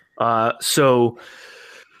 right. So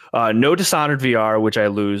no Dishonored VR, which I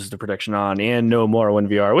lose the prediction on, and no Morrowind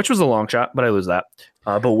VR, which was a long shot, but I lose that.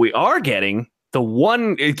 But we are getting. The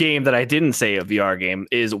one game that I didn't say a VR game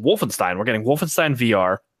is Wolfenstein. We're getting Wolfenstein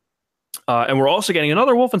VR. And we're also getting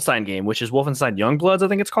another Wolfenstein game, which is Wolfenstein Youngbloods, I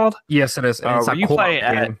think it's called. Yes, it is. It's you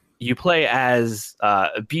play as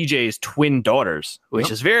BJ's twin daughters, which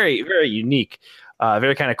is very, very unique.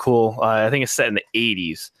 Very kind of cool. I think it's set in the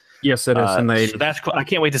 80s. Yes, it is in the 80s. So that's cool. I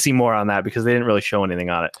can't wait to see more on that because they didn't really show anything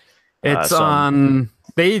on it. It's on...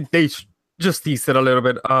 They just teased it a little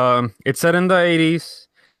bit. It's set in the 80s.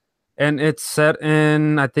 And it's set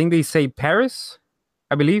in, I think they say Paris,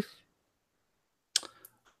 I believe.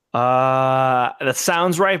 That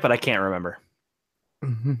sounds right, but I can't remember.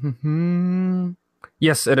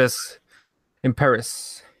 Yes, it is in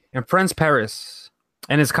Paris, in France, Paris,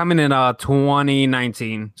 and it's coming in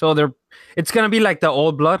 2019. So it's gonna be like the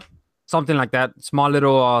Old Blood, something like that.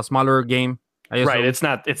 Smaller game. Right. It's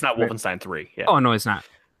not Wolfenstein 3. Yeah. Oh no, it's not.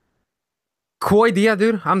 Cool idea,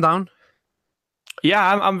 dude. I'm down.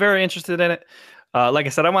 Yeah, I'm very interested in it. Like I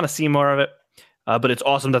said, I want to see more of it. But it's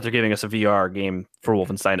awesome that they're giving us a VR game for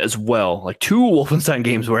Wolfenstein as well. Like 2 Wolfenstein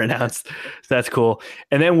games were announced. So that's cool.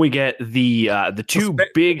 And then we get the 2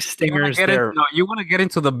 big stingers there. You want to get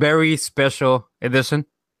into the very special edition?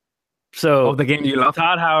 So of the game you love?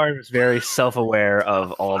 Todd Howard was very self-aware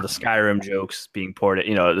of all the Skyrim jokes being ported.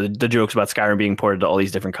 You know, the jokes about Skyrim being ported to all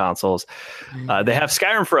these different consoles. They have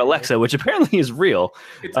Skyrim for Alexa, which apparently is real.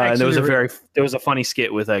 And there was a funny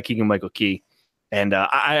skit with Keegan-Michael Key, and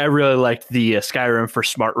I really liked the Skyrim for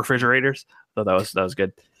smart refrigerators. So that was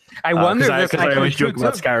good. I wonder if because I always joke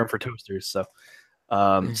about Skyrim for toasters. So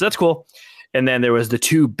that's cool. And then there was the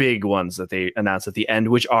two big ones that they announced at the end,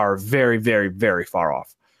 which are very, very, very far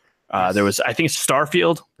off. There was, I think,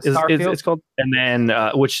 Starfield is it's called, and then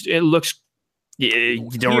which it looks, you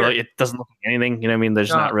don't really, it doesn't look like anything. You know what I mean? There's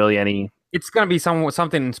not really any. It's gonna be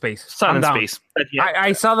something in space. Something in space. Yeah.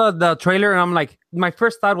 I saw the trailer and I'm like, my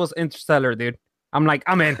first thought was Interstellar, dude. I'm like,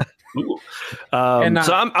 I'm in. And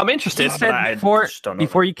so I'm interested. He said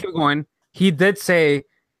before you keep going, he did say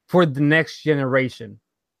for the next generation.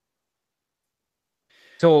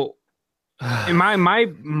 So, in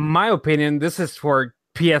my opinion, this is for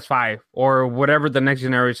PS5 or whatever the next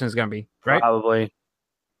generation is gonna be, right? Probably.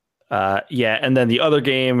 Yeah, and then the other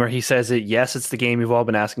game where he says it, yes, it's the game you've all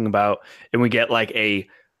been asking about, and we get like a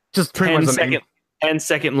just 10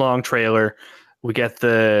 second long trailer. We get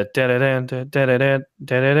the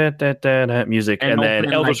music, and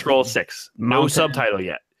then Elder Scrolls 6. No subtitle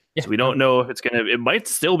yet, so we don't know if it's gonna. It might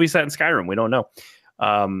still be set in Skyrim. We don't know,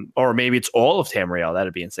 or maybe it's all of Tamriel.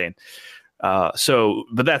 That'd be insane. But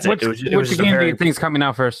that's it. Which game do you think is coming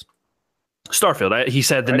out first? Starfield. He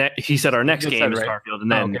said he said our next game is Starfield,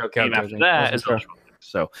 and then game after that is Elder Scrolls 6.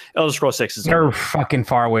 So Elder Scrolls 6 is they're fucking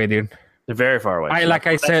far away, dude. They're very far away.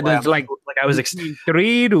 I said, it's like I was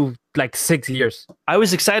 3 to 6 years. I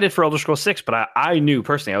was excited for Elder Scrolls 6, but I knew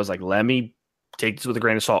personally, I was like, let me take this with a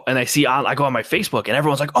grain of salt. And I go on my Facebook, and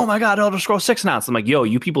everyone's like, oh my god, Elder Scrolls 6 announced. I'm like, yo,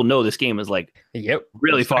 you people know this game is like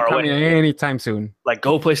really far away. Anytime soon. Like,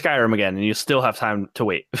 go play Skyrim again, and you still have time to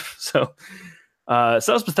wait. So that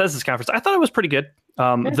was Bethesda's conference. I thought it was pretty good.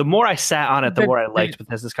 The more I sat on it, the more I liked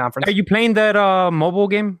Bethesda's conference. Are you playing that mobile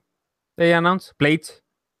game they announced? Blades?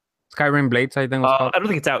 Skyrim Blades, I think it was called. I don't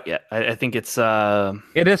think it's out yet. I think it's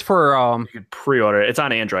it is for you could pre-order it. It's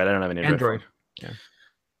on Android. I don't have an Android. Yeah.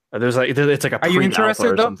 There's like it's like a. Are you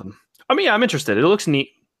interested though? Something. I mean, yeah, I'm interested. It looks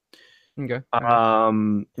neat. Okay. Let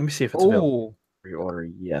me see if it's available pre-order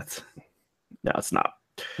yet. No, it's not.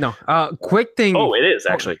 No. Quick thing. Oh, it is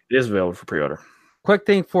actually. It is available for pre-order. Quick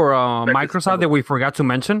thing for Microsoft that we forgot to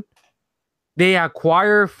mention. They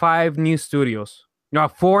acquire 5 new studios.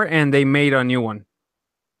 4, and they made a new one.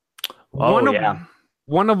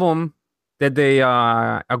 One of them that they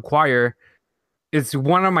acquire is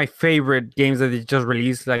one of my favorite games that they just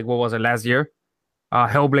released. Like, what was it, last year?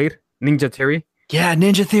 Hellblade, Ninja Theory. Yeah,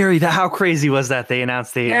 Ninja Theory. How crazy was that? They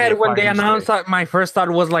announced when they announced that, my first thought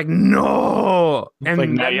was like, no. And like,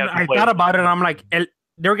 then I thought about it, and I'm like,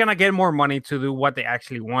 they're gonna get more money to do what they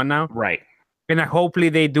actually want now, right? And hopefully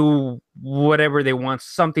they do whatever they want,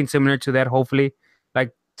 something similar to that. Hopefully,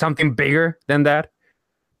 like something bigger than that.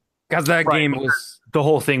 Because that game was the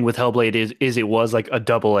whole thing with Hellblade is it was like a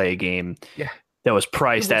AA game. Yeah. That was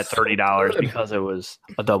priced at $30 because it was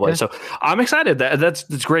a AA. Yeah. So I'm excited. That's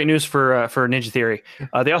great news for Ninja Theory.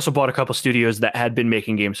 They also bought a couple studios that had been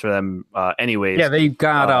making games for them anyways. Yeah, they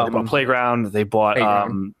bought Playground. They bought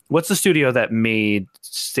what's the studio that made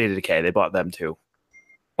State of Decay? They bought them too.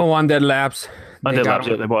 Oh, Undead Labs. They bought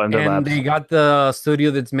Undead Labs. And they got the studio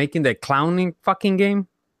that's making the clowning fucking game.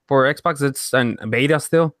 For Xbox, it's a beta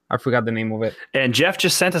still. I forgot the name of it. And Jeff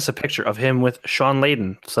just sent us a picture of him with Sean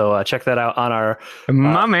Layden. So check that out on our...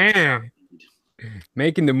 My man.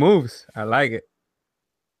 Making the moves. I like it.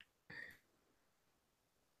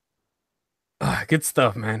 Good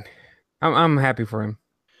stuff, man. I'm happy for him.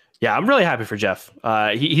 Yeah, I'm really happy for Jeff.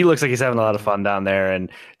 He looks like he's having a lot of fun down there.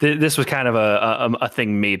 And this was kind of a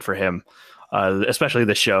thing made for him, especially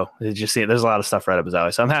this show. There's a lot of stuff right up his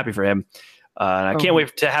alley. So I'm happy for him. And I can't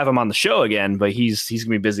wait to have him on the show again, but he's going to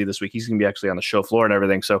be busy this week. He's going to be actually on the show floor and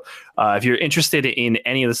everything. So if you're interested in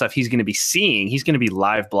any of the stuff he's going to be seeing, he's going to be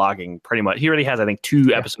live blogging pretty much. He already has, I think,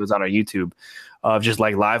 2 episodes on our YouTube of just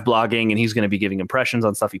like live blogging, and he's going to be giving impressions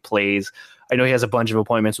on stuff he plays. I know he has a bunch of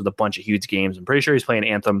appointments with a bunch of huge games. I'm pretty sure he's playing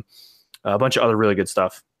Anthem, a bunch of other really good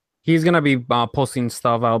stuff. He's going to be posting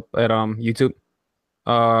stuff out at YouTube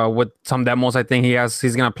with some demos. I think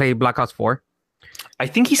he's going to play Black Ops 4. I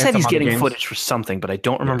think he said he's getting footage for something, but I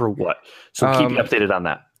don't remember what. So keep me updated on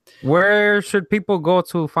that. Where should people go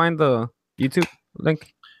to find the YouTube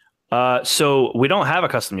link? So we don't have a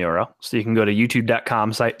custom URL, so you can go to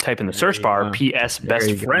youtube.com, type in the search bar, PS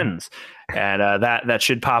Best Friends, and that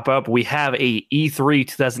should pop up. We have a E3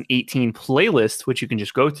 2018 playlist, which you can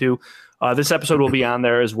just go to. This episode will be on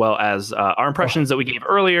there, as well as our impressions that we gave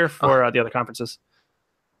earlier for the other conferences.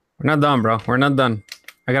 We're not done, bro. We're not done.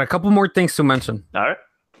 I got a couple more things to mention. All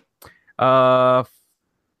right.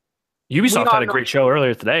 Ubisoft had a great show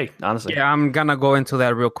earlier today, honestly. Yeah, I'm going to go into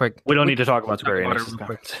that real quick. We don't need to talk about Square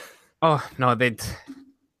Enix. Oh, no,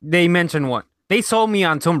 they mentioned what? They sold me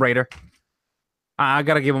on Tomb Raider. I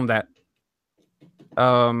got to give them that.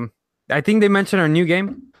 I think they mentioned a new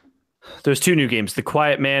game. There's 2 new games. The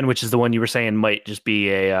Quiet Man, which is the one you were saying might just be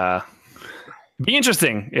a be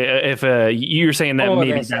interesting. If you were saying that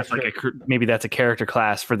maybe that's a character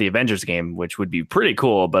class for the Avengers game, which would be pretty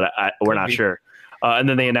cool, but we're not sure. And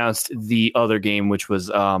then they announced the other game, which was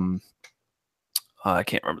I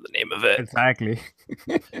can't remember the name of it. Exactly.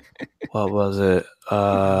 What was it?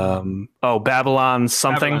 Babylon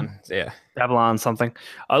something. Babylon something.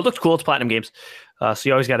 It looked cool. It's Platinum Games. So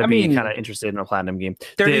you always got to be kind of interested in a Platinum game.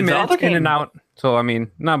 30 minutes in and out. So, I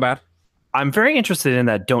mean, not bad. I'm very interested in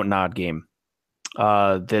that Don't Nod game.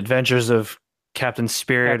 The Adventures of Captain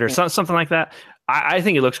Spirit or something like that. I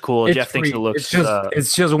think it looks cool. It's Jeff free. thinks it looks...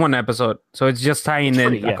 It's just one episode. So it's just tying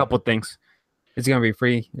in a couple things. It's going to be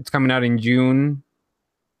free. It's coming out in June.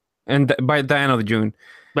 And by the end of June.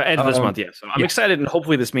 But end of this month, yeah. So I'm excited, and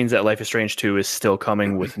hopefully this means that Life is Strange 2 is still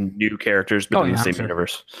coming with new characters within the same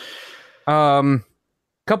universe.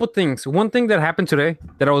 Couple things. One thing that happened today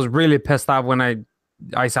that I was really pissed off when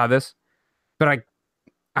I saw this, but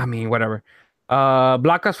I mean, whatever.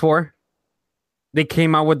 Black Ops 4, they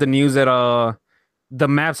came out with the news that the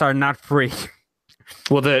maps are not free.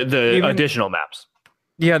 Well, the additional maps.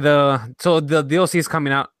 Yeah, so the DLC is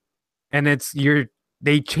coming out, and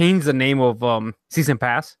they changed the name of Season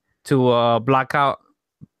Pass to Black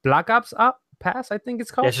Ops Pass, I think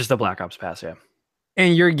it's called. Yeah, it's just the Black Ops Pass, yeah.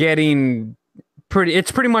 And you're getting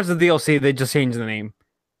it's pretty much the DLC. They just changed the name.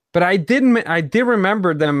 But I did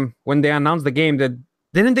remember them when they announced the game that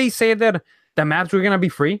didn't they say that the maps were gonna be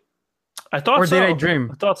free? I thought so. Or did I dream?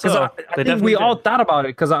 I thought so. I think we all thought about it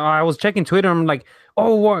because I was checking Twitter and I'm like,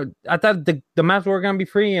 oh, what? I thought the maps were gonna be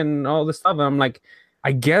free and all this stuff. And I'm like,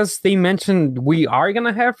 I guess they mentioned we are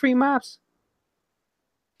gonna have free maps.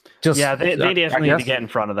 They definitely need to get in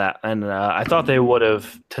front of that. And I thought they would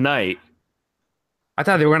have tonight. I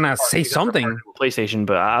thought they were gonna say something. PlayStation,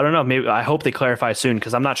 but I don't know. Maybe I hope they clarify soon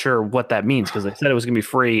because I'm not sure what that means because they said it was gonna be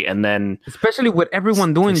free and then especially with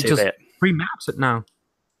everyone doing just free maps now.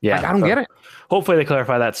 Yeah, I don't get it. Hopefully they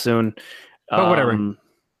clarify that soon. But whatever.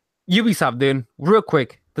 Ubisoft, dude. Real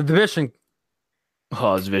quick, The Division.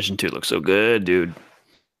 Oh, Division 2 looks so good, dude.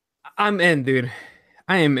 I'm in, dude.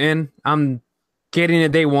 I am in. I'm getting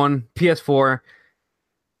it day one. PS4.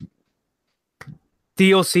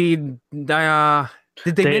 DLC.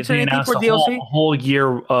 Did they mention anything for DLC? A whole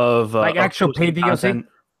year of actual paid DLC.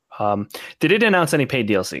 They didn't announce any paid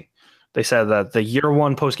DLC. They said that the year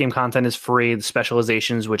one post game content is free. The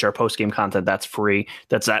specializations, which are post game content, that's free.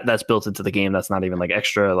 That's built into the game. That's not even like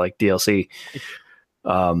extra like DLC.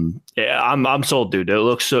 I'm sold, dude. It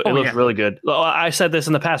looks really good. I said this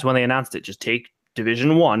in the past when they announced it. Just take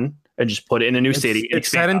Division 1 and just put it in a new city. It's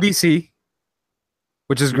set in DC,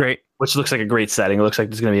 which is great. Which looks like a great setting. It looks like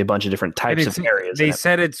there's going to be a bunch of different types of areas. They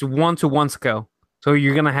said it's 1-to-1 scale, so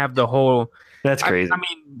you're going to have the whole. That's crazy. I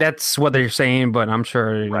mean, that's what they're saying, but I'm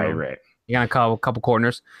sure right. You're gonna call a couple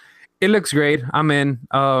corners. It looks great. I'm in.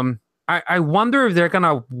 I wonder if they're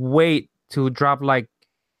gonna wait to drop like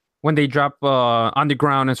when they drop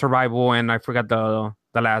Underground and Survival, and I forgot the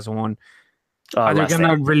last one. Are they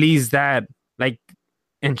gonna release that like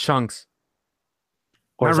in chunks?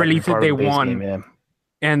 Or release it day one,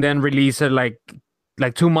 and then release it like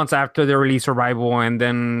 2 months after they release Survival, and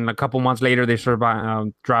then a couple months later they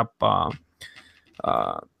drop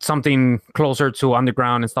something closer to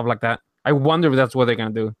Underground and stuff like that. I wonder if that's what they're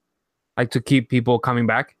gonna do, like to keep people coming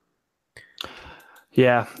back.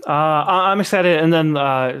 Yeah, I'm excited, and then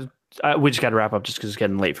we just got to wrap up just because it's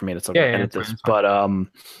getting late for me to edit this. But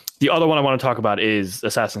the other one I want to talk about is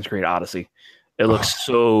Assassin's Creed Odyssey. It looks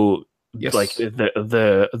like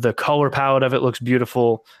the color palette of it looks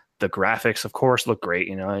beautiful. The graphics, of course, look great.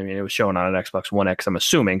 You know, I mean, it was shown on an Xbox One X. I'm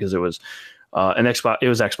assuming because it was. An Xbox, it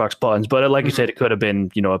was Xbox buttons, but like you said, it could have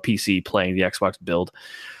been, a PC playing the Xbox build.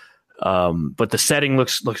 But the setting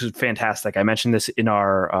looks fantastic. I mentioned this in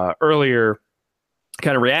our earlier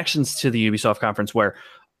kind of reactions to the Ubisoft conference, where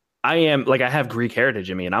I have Greek heritage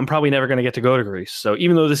in me, and I'm probably never going to get to go to Greece. So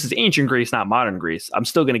even though this is ancient Greece, not modern Greece, I'm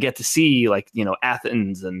still going to get to see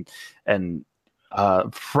Athens and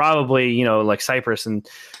probably like Cyprus and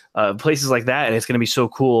places like that, and it's going to be so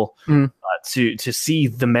cool. To see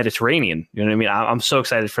the Mediterranean. You know what I mean? I'm so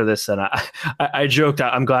excited for this, and I joked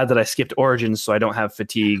I'm glad that I skipped Origins so I don't have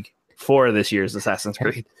fatigue for this year's Assassin's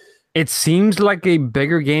Creed. It seems like a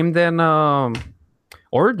bigger game than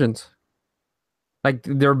Origins. Like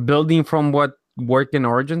they're building from what worked in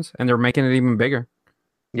Origins, and they're making it even bigger.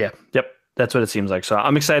 Yeah, yep, that's what it seems like. So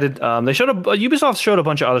I'm excited. Ubisoft showed a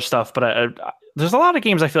bunch of other stuff, but there's a lot of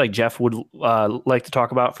games I feel like Jeff would like to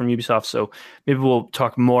talk about from Ubisoft. So maybe we'll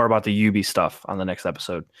talk more about the Ubi stuff on the next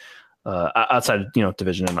episode. outside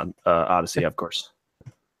Division and Odyssey, of course.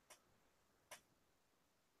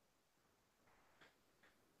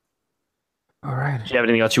 All right. Do you have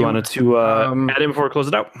anything else you wanted to add in before we close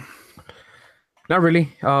it out? Not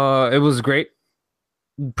really. It was great.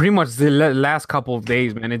 Pretty much the last couple of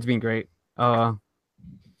days, man. It's been great. Well,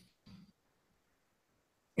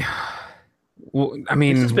 I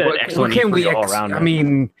mean, what can we all around? I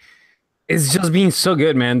mean, it's just been so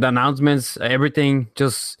good, man. The announcements, everything,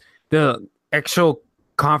 just the actual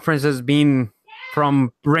conferences being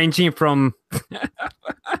ranging from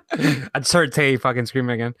I'd start to fucking scream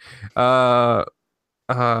again. From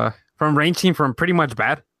ranging from pretty much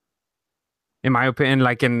bad, in my opinion,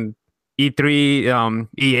 like in E3,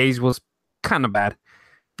 EA's was kind of bad.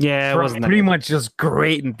 Yeah, it wasn't pretty much just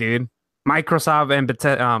great, dude. Microsoft and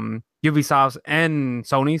Ubisoft and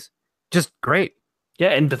Sony's just great. Yeah,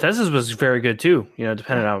 and Bethesda's was very good too.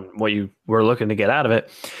 Depending on what you were looking to get out of it.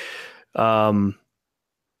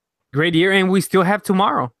 Great year, and we still have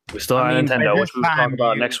tomorrow. We still have Nintendo, which we'll talk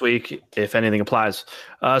about next week if anything applies.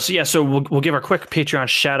 So we'll give our quick Patreon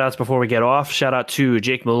shout outs before we get off. Shout out to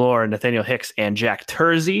Jake Malore, Nathaniel Hicks, and Jack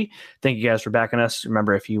Tersey. Thank you guys for backing us.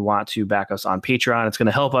 Remember, if you want to back us on Patreon, it's going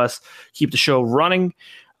to help us keep the show running.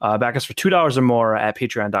 Back us for $2 or more at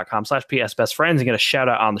patreon.com/psbestfriends and get a shout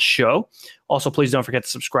out on the show. Also, please don't forget to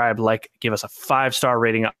subscribe, give us a 5-star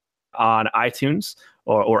rating on iTunes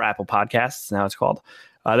or Apple Podcasts, now it's called.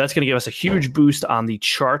 That's going to give us a huge boost on the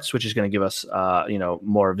charts, which is going to give us,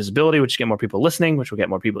 more visibility, which get more people listening, which will get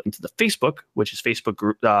more people into the Facebook, which is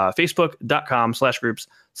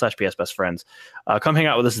facebook.com/groups/psbestfriends. Come hang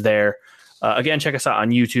out with us there. Again, check us out on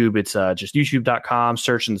YouTube. It's just youtube.com.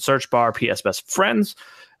 Search in the search bar, PS Best Friends.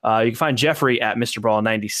 You can find Jeffrey at Mr. Brawl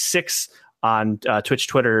 96 on Twitch,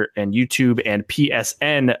 Twitter, and YouTube, and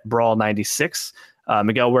PSN Brawl 96.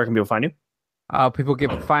 Miguel, where can people find you? People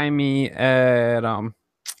can find me at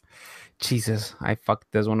Jesus, I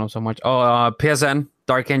fucked this one up so much. PSN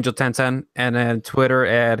Dark Angel 1010, and then Twitter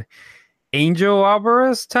at Angel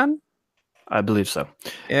Alvarez 10. I believe so.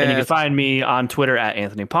 Yeah, and you can find me on Twitter at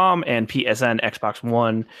Anthony Palm and PSN Xbox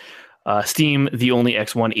One, Steam the only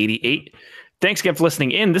X188. Thanks again for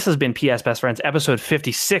listening in. This has been PS Best Friends, episode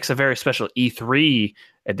 56, a very special E3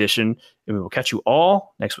 edition, and we will catch you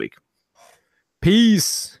all next week.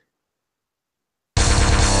 Peace.